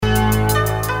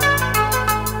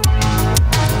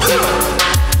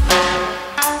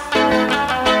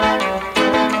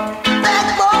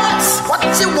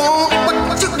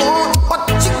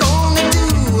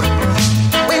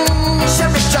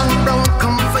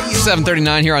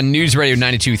7:39 here on News Radio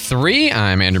 92.3.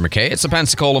 I'm Andrew McKay. It's the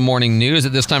Pensacola Morning News.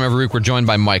 At this time every week, we're joined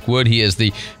by Mike Wood. He is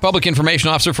the Public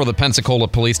Information Officer for the Pensacola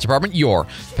Police Department, your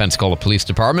Pensacola Police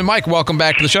Department. Mike, welcome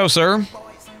back to the show, sir.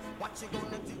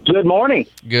 Good morning.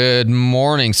 Good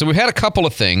morning. So we've had a couple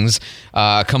of things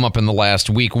come up in the last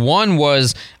week. One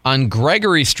was on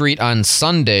Gregory Street on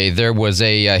Sunday. There was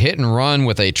a hit and run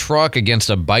with a truck against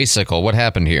a bicycle. What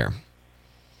happened here?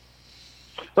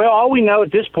 Well, all we know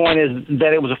at this point is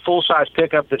that it was a full-size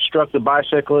pickup that struck the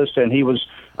bicyclist, and he was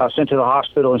sent to the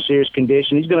hospital in serious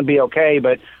condition. He's going to be okay,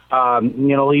 but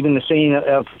leaving the scene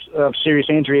of serious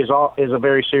injury is a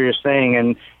very serious thing,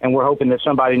 and we're hoping that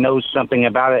somebody knows something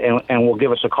about it and will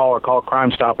give us a call or call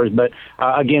Crime Stoppers. But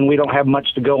again, we don't have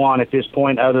much to go on at this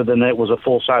point other than that it was a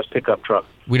full-size pickup truck.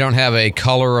 We don't have a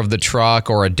color of the truck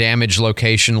or a damage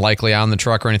location likely on the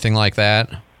truck or anything like that?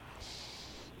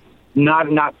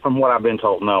 Not from what I've been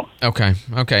told, no. Okay.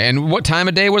 And what time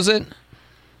of day was it?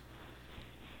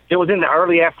 It was in the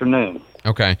early afternoon.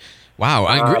 Okay. Wow.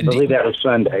 I believe that was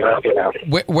Sunday.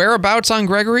 Whereabouts on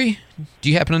Gregory?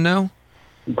 Do you happen to know?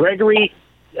 Gregory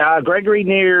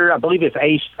near, I believe it's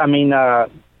A. I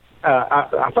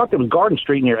thought there was Garden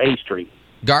Street near A Street.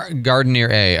 Garden near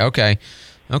A. Okay.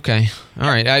 All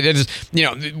right. I just,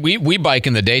 we bike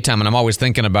in the daytime, and I'm always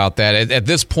thinking about that. At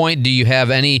this point, do you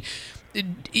have any?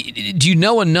 Do you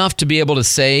know enough to be able to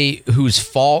say whose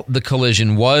fault the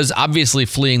collision was? Obviously,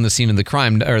 fleeing the scene of the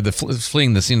crime or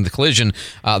fleeing the scene of the collision,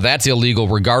 that's illegal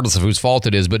regardless of whose fault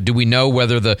it is. But do we know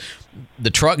whether the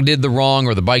truck did the wrong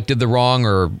or the bike did the wrong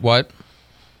or what?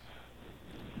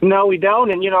 No, we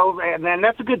don't. And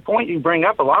that's a good point you bring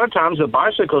up. A lot of times the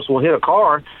bicyclist will hit a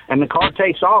car and the car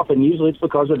takes off, and usually it's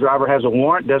because the driver has a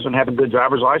warrant, doesn't have a good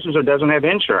driver's license, or doesn't have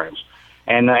insurance.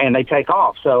 And they take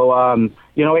off. So,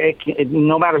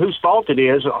 no matter whose fault it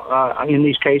is, in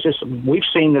these cases, we've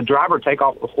seen the driver take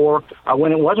off before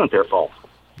when it wasn't their fault.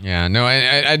 Yeah, no,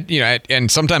 and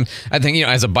sometimes I think,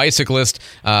 as a bicyclist,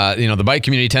 the bike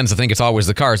community tends to think it's always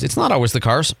the cars. It's not always the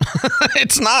cars.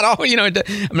 It's not always,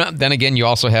 then again, you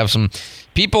also have some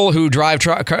people who drive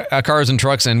cars and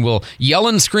trucks and will yell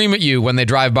and scream at you when they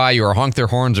drive by you or honk their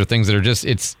horns or things that are just,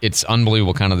 it's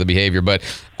unbelievable kind of the behavior. But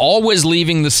always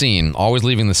leaving the scene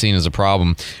is a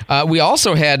problem. We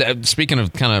also had, speaking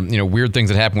of kind of, weird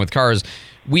things that happen with cars,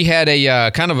 we had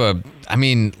a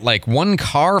one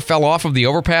car fell off of the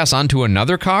overpass onto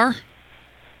another car?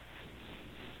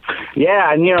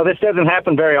 Yeah, and this doesn't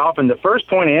happen very often. The first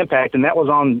point of impact, and that was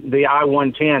on the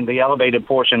I-110, the elevated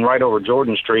portion right over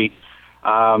Jordan Street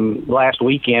last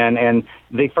weekend, and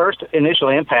the first initial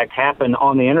impact happened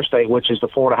on the interstate, which is the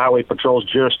Florida Highway Patrol's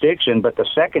jurisdiction, but the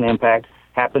second impact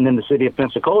happened in the city of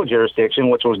Pensacola jurisdiction,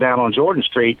 which was down on Jordan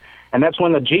Street. And that's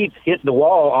when the Jeep hit the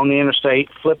wall on the interstate,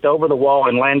 flipped over the wall,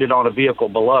 and landed on a vehicle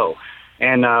below.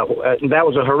 And that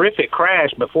was a horrific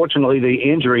crash, but fortunately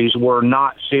the injuries were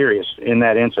not serious in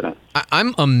that incident.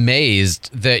 I'm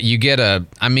amazed that you get a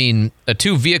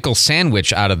two-vehicle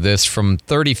sandwich out of this from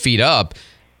 30 feet up,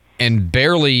 and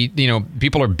barely,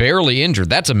 people are barely injured.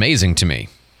 That's amazing to me.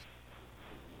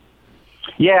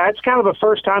 Yeah, it's kind of the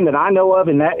first time that I know of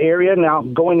in that area. Now,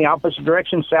 going the opposite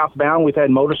direction, southbound, we've had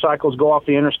motorcycles go off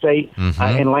the interstate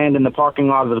and land in the parking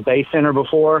lot of the Bay Center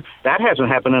before. That hasn't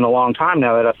happened in a long time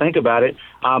now that I think about it.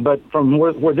 But from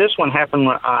where this one happened,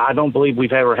 I don't believe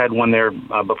we've ever had one there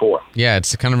before. Yeah,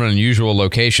 it's kind of an unusual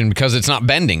location because it's not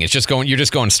bending. It's just going. You're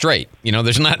just going straight.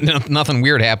 There's nothing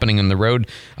weird happening in the road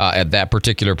at that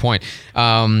particular point.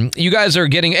 You guys are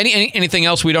getting anything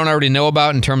else we don't already know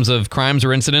about in terms of crimes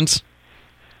or incidents?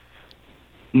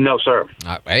 No, sir.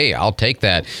 Hey, I'll take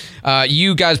that.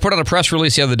 You guys put out a press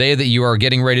release the other day that you are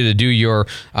getting ready to do your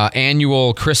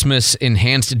annual Christmas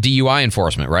enhanced DUI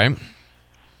enforcement, right?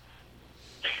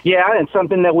 Yeah, it's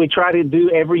something that we try to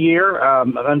do every year.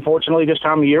 Unfortunately, this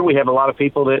time of year, we have a lot of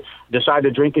people that decide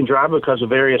to drink and drive because of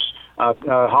various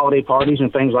holiday parties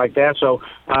and things like that. So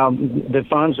the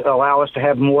funds allow us to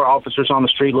have more officers on the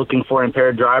street looking for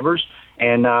impaired drivers.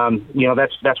 And,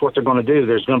 that's what they're going to do.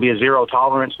 There's going to be a zero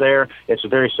tolerance there. It's a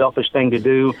very selfish thing to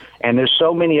do. And there's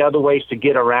so many other ways to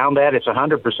get around that. It's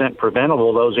 100%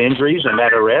 preventable, those injuries and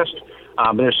that arrest.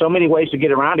 But there's so many ways to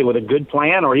get around it with a good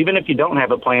plan, or even if you don't have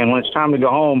a plan, when it's time to go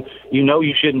home,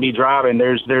 you shouldn't be driving.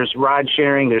 There's ride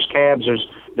sharing, there's cabs,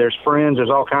 there's friends, there's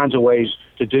all kinds of ways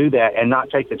to do that and not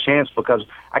take the chance, because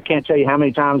I can't tell you how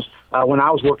many times when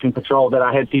I was working patrol that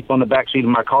I had people in the backseat of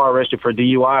my car arrested for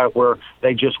DUI where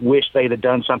they just wish they'd have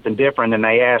done something different, and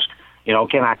they ask,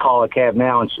 can I call a cab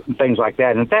now and things like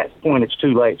that. And at that point, it's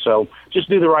too late. So just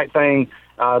do the right thing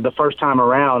the first time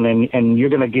around, and you're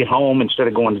going to get home instead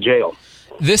of going to jail.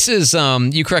 This is,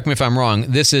 you correct me if I'm wrong,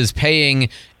 this is paying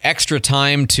extra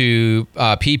time to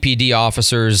PPD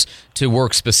officers to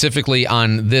work specifically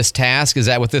on this task. Is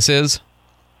that what this is?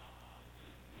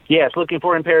 Yes, looking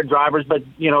for impaired drivers, but,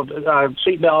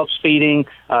 seatbelts, speeding,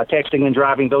 texting and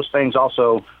driving, those things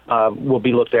also will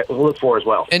be looked for as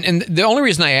well. And the only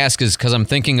reason I ask is because I'm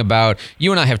thinking about,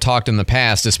 you and I have talked in the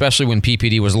past, especially when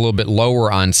PPD was a little bit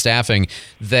lower on staffing,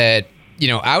 that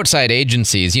outside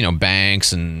agencies,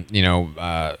 banks and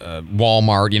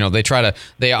Walmart,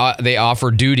 they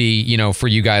offer duty, for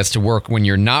you guys to work when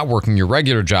you're not working your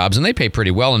regular jobs, and they pay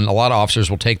pretty well, and a lot of officers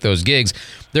will take those gigs.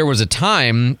 There was a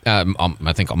time,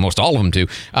 I think almost all of them do,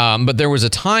 but there was a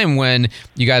time when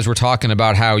you guys were talking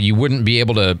about how you wouldn't be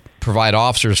able to provide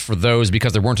officers for those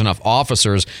because there weren't enough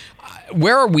officers.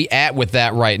 Where are we at with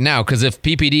that right now? Because if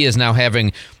PPD is now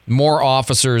having more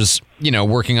officers,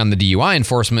 working on the DUI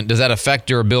enforcement, does that affect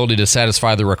your ability to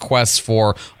satisfy the requests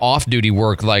for off-duty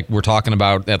work like we're talking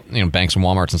about at banks and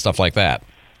Walmarts and stuff like that?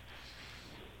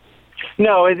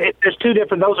 No, those are two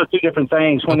different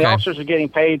things. When the officers are getting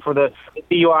paid for the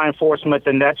DUI enforcement,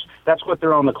 then that's what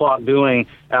they're on the clock doing,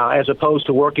 as opposed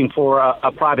to working for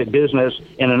a private business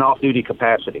in an off-duty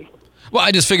capacity. Well,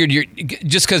 I just figured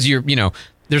just because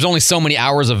there's only so many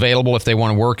hours available if they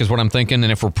want to work is what I'm thinking.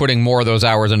 And if we're putting more of those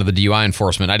hours into the DUI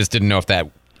enforcement, I just didn't know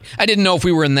if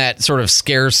we were in that sort of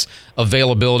scarce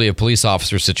availability of police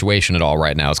officers situation at all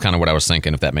right now. It's kind of what I was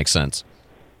thinking, if that makes sense.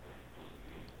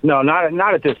 No,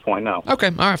 not at this point, no. Okay,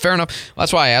 all right, fair enough. Well,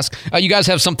 that's why I ask. You guys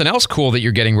have something else cool that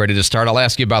you're getting ready to start. I'll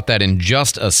ask you about that in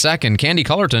just a second. Candy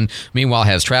Cullerton, meanwhile,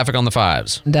 has traffic on the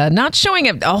 5s. Not showing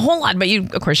a whole lot, but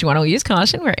of course, you want to use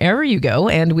caution wherever you go.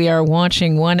 And we are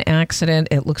watching one accident.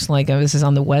 It looks like this is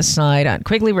on the west side on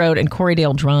Quigley Road and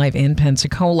Corriedale Drive in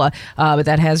Pensacola, but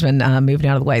that has been moved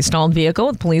out of the way. Stalled vehicle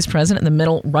with police present in the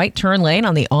middle right turn lane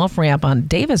on the off-ramp on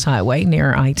Davis Highway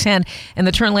near I-10. And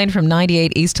the turn lane from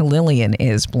 98 east to Lillian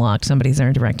is blocked. Somebody's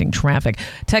there directing traffic.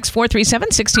 Text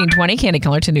 437-1620. Candy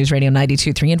Cullerton, News Radio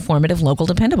 92.3. Informative, local,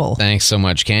 dependable. Thanks so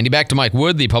much, Candy. Back to Mike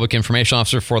Wood, the Public Information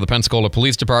Officer for the Pensacola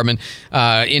Police Department.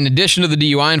 In addition to the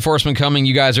DUI enforcement coming,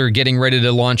 you guys are getting ready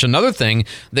to launch another thing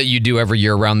that you do every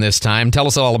year around this time. Tell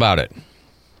us all about it.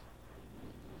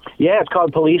 Yeah, it's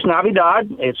called Police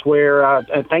Navidad. It's where,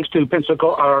 thanks to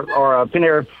Pensacola or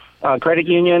Pinner Credit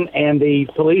Union and the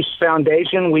Police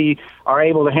Foundation, we are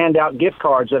able to hand out gift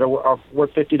cards that are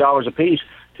worth $50 a piece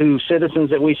to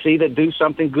citizens that we see that do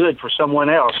something good for someone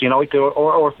else,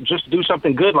 or just do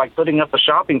something good like putting up a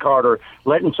shopping cart or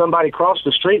letting somebody cross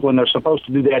the street when they're supposed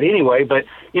to do that anyway. But,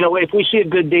 if we see a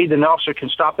good deed, then the officer can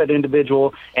stop that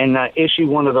individual and issue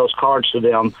one of those cards to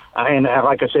them. And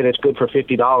like I said, it's good for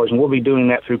 $50, and we'll be doing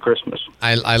that through Christmas.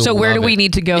 So where do we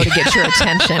need to go to get your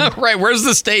attention? Right, where's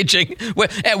the staging?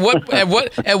 At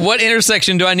what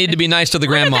intersection do I need to be nice to the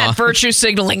grandma? That virtue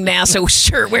signaling NASA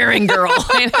shirt-wearing girl.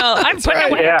 I'm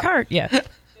putting away a cart. Yeah.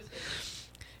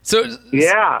 So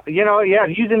using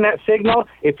that signal,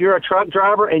 if you're a truck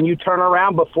driver and you turn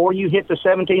around before you hit the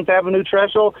 17th Avenue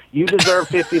trestle, you deserve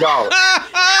 $50.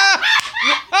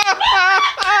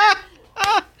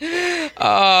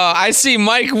 I see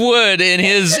Mike Wood in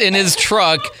his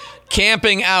truck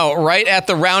camping out right at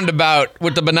the roundabout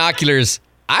with the binoculars.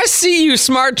 I see you,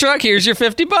 smart truck. Here's your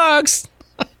 $50.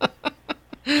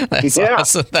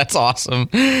 That's awesome.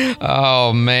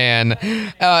 Oh man!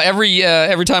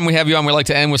 Every time we have you on, we like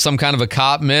to end with some kind of a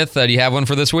cop myth. Do you have one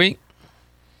for this week?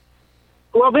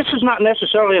 Well, this is not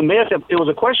necessarily a myth. It was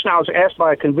a question I was asked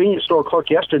by a convenience store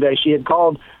clerk yesterday. She had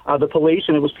called the police,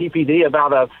 and it was PPD,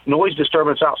 about a noise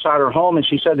disturbance outside her home, and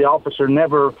she said the officer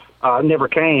never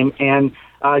came. And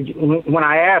when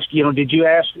I asked, did you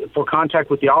ask for contact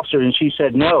with the officer? And she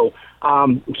said no.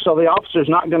 So the officer's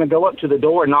not going to go up to the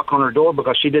door and knock on her door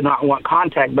because she did not want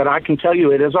contact. But I can tell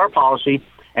you it is our policy,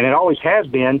 and it always has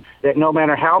been, that no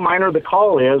matter how minor the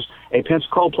call is, a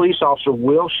Pensacola police officer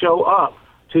will show up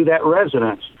to that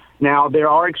residence. Now, there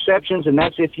are exceptions, and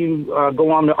that's if you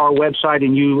go on our website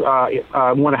and you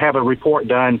want to have a report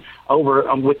done over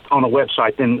on a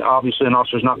website, then obviously an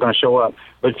officer's not going to show up.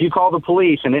 But if you call the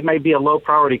police, and it may be a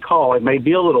low-priority call, it may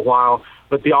be a little while,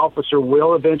 but the officer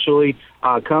will eventually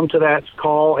come to that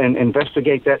call and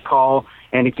investigate that call.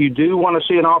 And if you do want to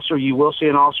see an officer, you will see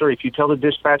an officer. If you tell the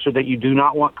dispatcher that you do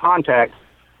not want contact,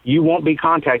 you won't be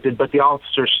contacted, but the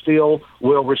officer still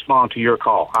will respond to your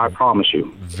call. I promise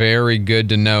you. Very good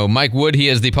to know. Mike Wood, he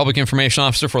is the Public Information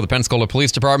Officer for the Pensacola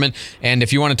Police Department. And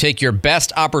if you want to take your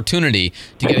best opportunity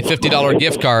to get a $50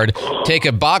 gift card, take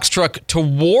a box truck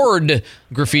toward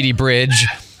Graffiti Bridge,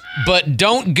 but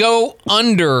don't go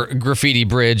under Graffiti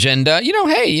Bridge. And,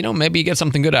 maybe you get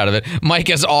something good out of it.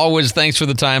 Mike, as always, thanks for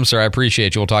the time, sir. I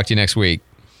appreciate you. We'll talk to you next week.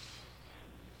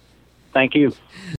 Thank you.